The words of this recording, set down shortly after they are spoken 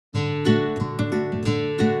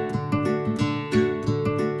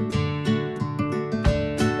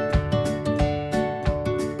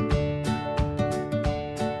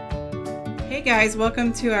Hey guys,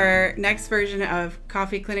 welcome to our next version of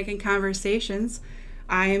Coffee Clinic and Conversations.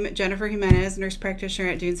 I'm Jennifer Jimenez, nurse practitioner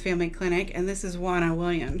at Dunes Family Clinic, and this is Juana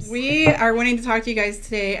Williams. We are wanting to talk to you guys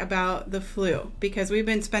today about the flu because we've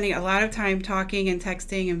been spending a lot of time talking and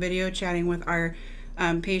texting and video chatting with our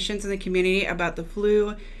patients in the community about the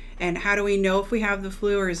flu and how do we know if we have the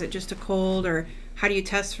flu or is it just a cold, or how do you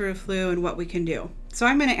test for the flu and what we can do. So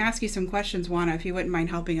I'm going to ask you some questions, Juana, if you wouldn't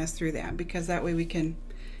mind helping us through that, because that way we can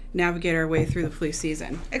navigate our way through the flu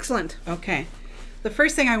season. Excellent. Okay. The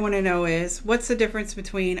first thing I want to know is, what's the difference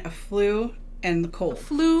between a flu and the cold?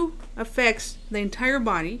 Flu affects the entire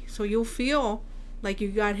body, so you'll feel like you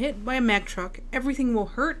got hit by a Mack truck. Everything will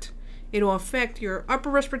hurt. It'll affect your upper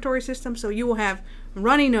respiratory system, so you will have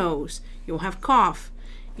runny nose. You'll have cough.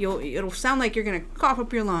 It'll sound like you're going to cough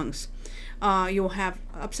up your lungs. You'll have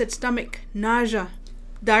upset stomach, nausea,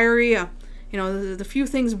 diarrhea. You know, the few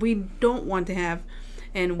things we don't want to have.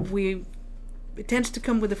 And it tends to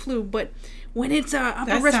come with the flu, but when it's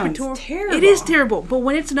upper respiratory, terrible. It is terrible. But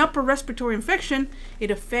when it's an upper respiratory infection,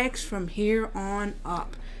 it affects from here on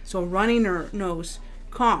up. So runny nose,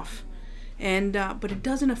 cough, and but it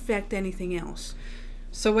doesn't affect anything else.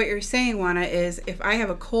 So what you're saying, Juana, is if I have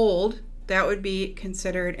a cold, that would be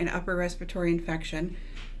considered an upper respiratory infection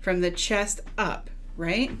from the chest up,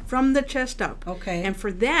 right? From the chest up. Okay. And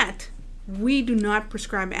for that, we do not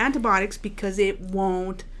prescribe antibiotics because it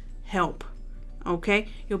won't help. Okay?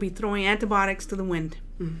 You'll be throwing antibiotics to the wind.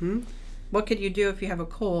 Mm-hmm. What could you do if you have a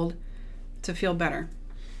cold to feel better?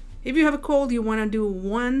 If you have a cold, you want to do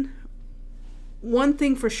one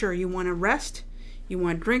thing for sure. You want to rest. You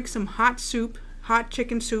want to drink some hot soup, hot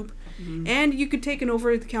chicken soup, and you could take an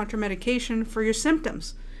over-the-counter medication for your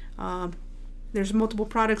symptoms. There's multiple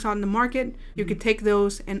products on the market. You could take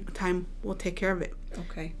those, and time will take care of it.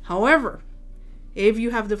 Okay. However, if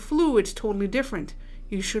you have the flu, it's totally different.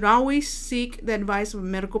 You should always seek the advice of a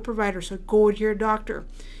medical provider, so go to your doctor.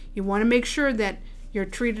 You want to make sure that you're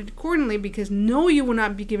treated accordingly, because no, you will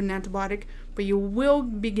not be given an antibiotic, but you will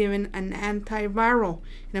be given an antiviral.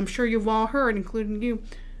 And I'm sure you've all heard, including you,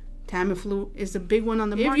 Tamiflu is the big one on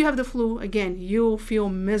the market. If you have the flu, again, you'll feel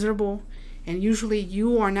miserable, and usually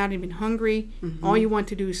you are not even hungry. All you want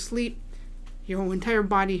to do is sleep. Your entire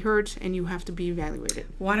body hurts, and you have to be evaluated.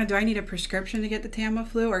 Juana, do I need a prescription to get the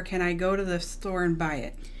Tamiflu, or can I go to the store and buy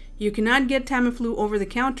it? You cannot get Tamiflu over the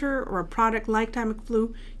counter or a product like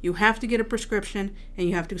Tamiflu. You have to get a prescription, and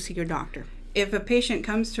you have to see your doctor. If a patient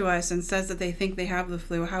comes to us and says that they think they have the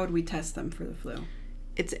flu, how would we test them for the flu?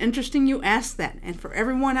 It's interesting you ask that. And for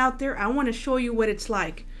everyone out there, I want to show you what it's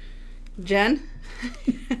like. Jen?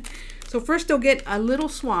 So first they'll get a little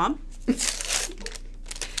swab.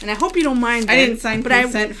 And I hope you don't mind that. I didn't sign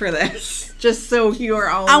consent for this. Just so you are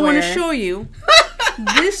all aware. I want to show you.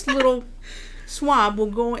 This little swab will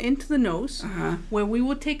go into the nose, where we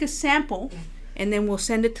will take a sample, and then we'll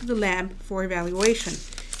send it to the lab for evaluation.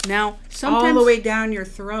 Now, sometimes... All the way down your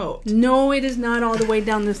throat. No, it is not all the way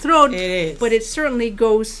down the throat. It is. But it certainly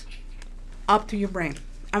goes up to your brain.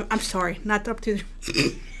 I'm sorry, not up to...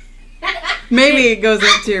 Maybe it goes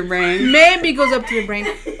up to your brain. Maybe it goes up to your brain,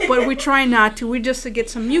 but we try not to. We just get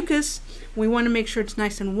some mucus. We want to make sure it's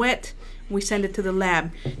nice and wet. We send it to the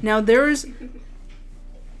lab. Now, there's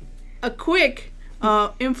a quick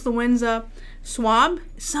influenza swab.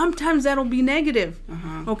 Sometimes that'll be negative,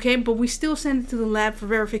 okay? But we still send it to the lab for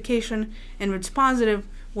verification, and if it's positive,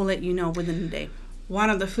 we'll let you know within a day.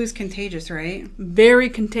 Juana, the flu's contagious, right? Very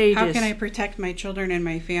contagious. How can I protect my children and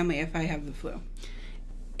my family if I have the flu?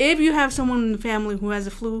 If you have someone in the family who has a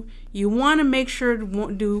flu, you want to make sure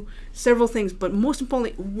to do several things, but most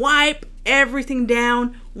importantly, wipe everything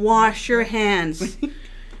down, wash your hands.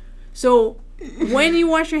 So when you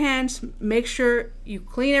wash your hands, make sure you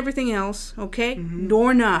clean everything else, okay?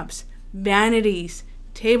 Doorknobs, vanities,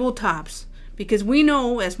 tabletops, because we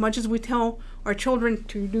know as much as we tell our children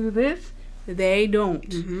to do this, they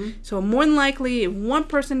don't. So more than likely, if one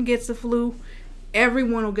person gets the flu,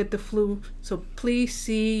 everyone will get the flu, so please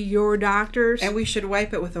see your doctors. And we should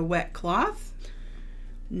wipe it with a wet cloth?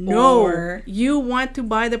 No, you want to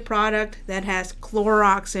buy the product that has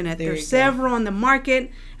Clorox in it. There's several on the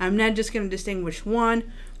market. I'm not just going to distinguish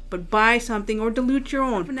one, but buy something or dilute your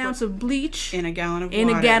own. An ounce of bleach in a gallon of water. In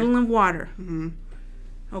a gallon of water.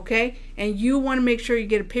 Okay? And you want to make sure you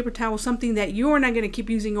get a paper towel, something that you're not going to keep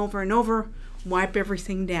using over and over. Wipe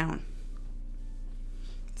everything down.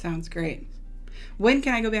 Sounds great. When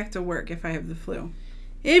can I go back to work if I have the flu?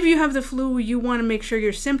 If you have the flu, you want to make sure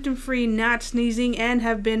you're symptom-free, not sneezing, and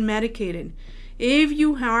have been medicated. If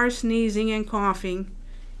you are sneezing and coughing,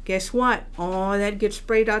 guess what? All that gets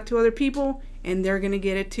sprayed out to other people, and they're going to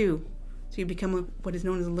get it too. So you become what is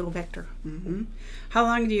known as a little vector. Mm-hmm. How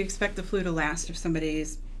long do you expect the flu to last if somebody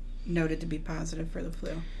is noted to be positive for the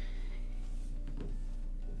flu?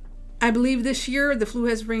 I believe this year the flu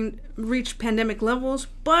has reached pandemic levels,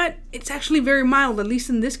 but it's actually very mild. At least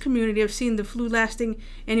in this community, I've seen the flu lasting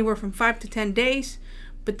anywhere from 5 to 10 days,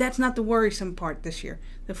 but that's not the worrisome part this year.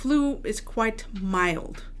 The flu is quite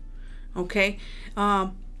mild, okay?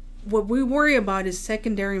 What we worry about is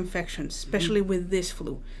secondary infections, especially with this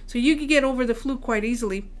flu. So you could get over the flu quite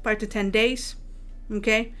easily, 5 to 10 days,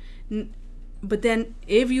 okay? But then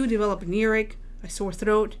if you develop an earache, a sore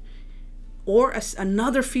throat, or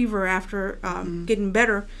another fever after getting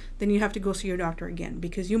better, then you have to go see your doctor again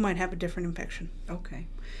because you might have a different infection. Okay.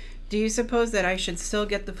 Do you suppose that I should still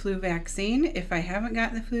get the flu vaccine if I haven't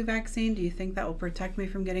gotten the flu vaccine? Do you think that will protect me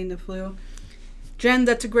from getting the flu? Jen,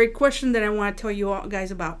 that's a great question that I want to tell you all guys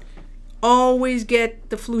about. Always get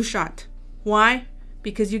the flu shot. Why?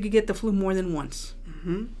 Because you could get the flu more than once.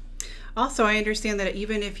 Mm-hmm. Also, I understand that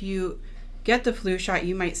even if you get the flu shot,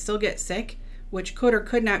 you might still get sick, which could or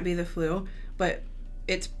could not be the flu, but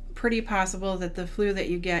it's pretty possible that the flu that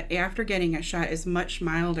you get after getting a shot is much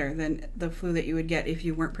milder than the flu that you would get if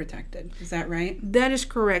you weren't protected. Is that right? That is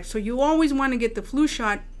correct. So you always want to get the flu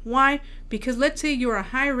shot. Why? Because let's say you're a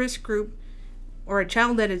high-risk group or a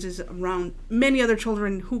child that is around many other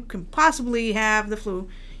children who can possibly have the flu.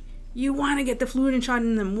 You want to get the flu shot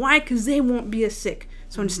in them. Why? Because they won't be as sick.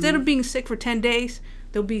 So instead of being sick for 10 days,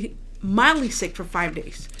 they'll be mildly sick for 5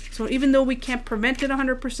 days. So even though we can't prevent it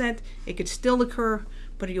 100%, it could still occur,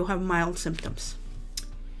 but you'll have mild symptoms.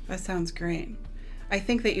 That sounds great. I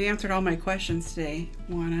think that you answered all my questions today,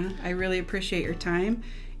 Juana. I really appreciate your time.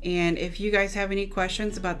 And if you guys have any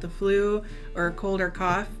questions about the flu or a cold or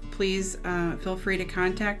cough, please feel free to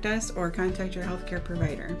contact us or contact your healthcare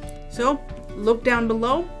provider. So look down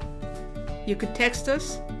below. You could text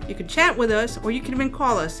us, you could chat with us, or you can even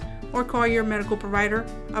call us or call your medical provider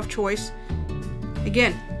of choice.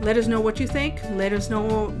 Again, let us know what you think. Let us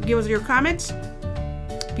know, give us your comments.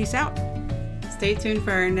 Peace out. Stay tuned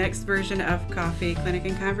for our next version of Coffee Clinic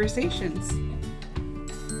and Conversations.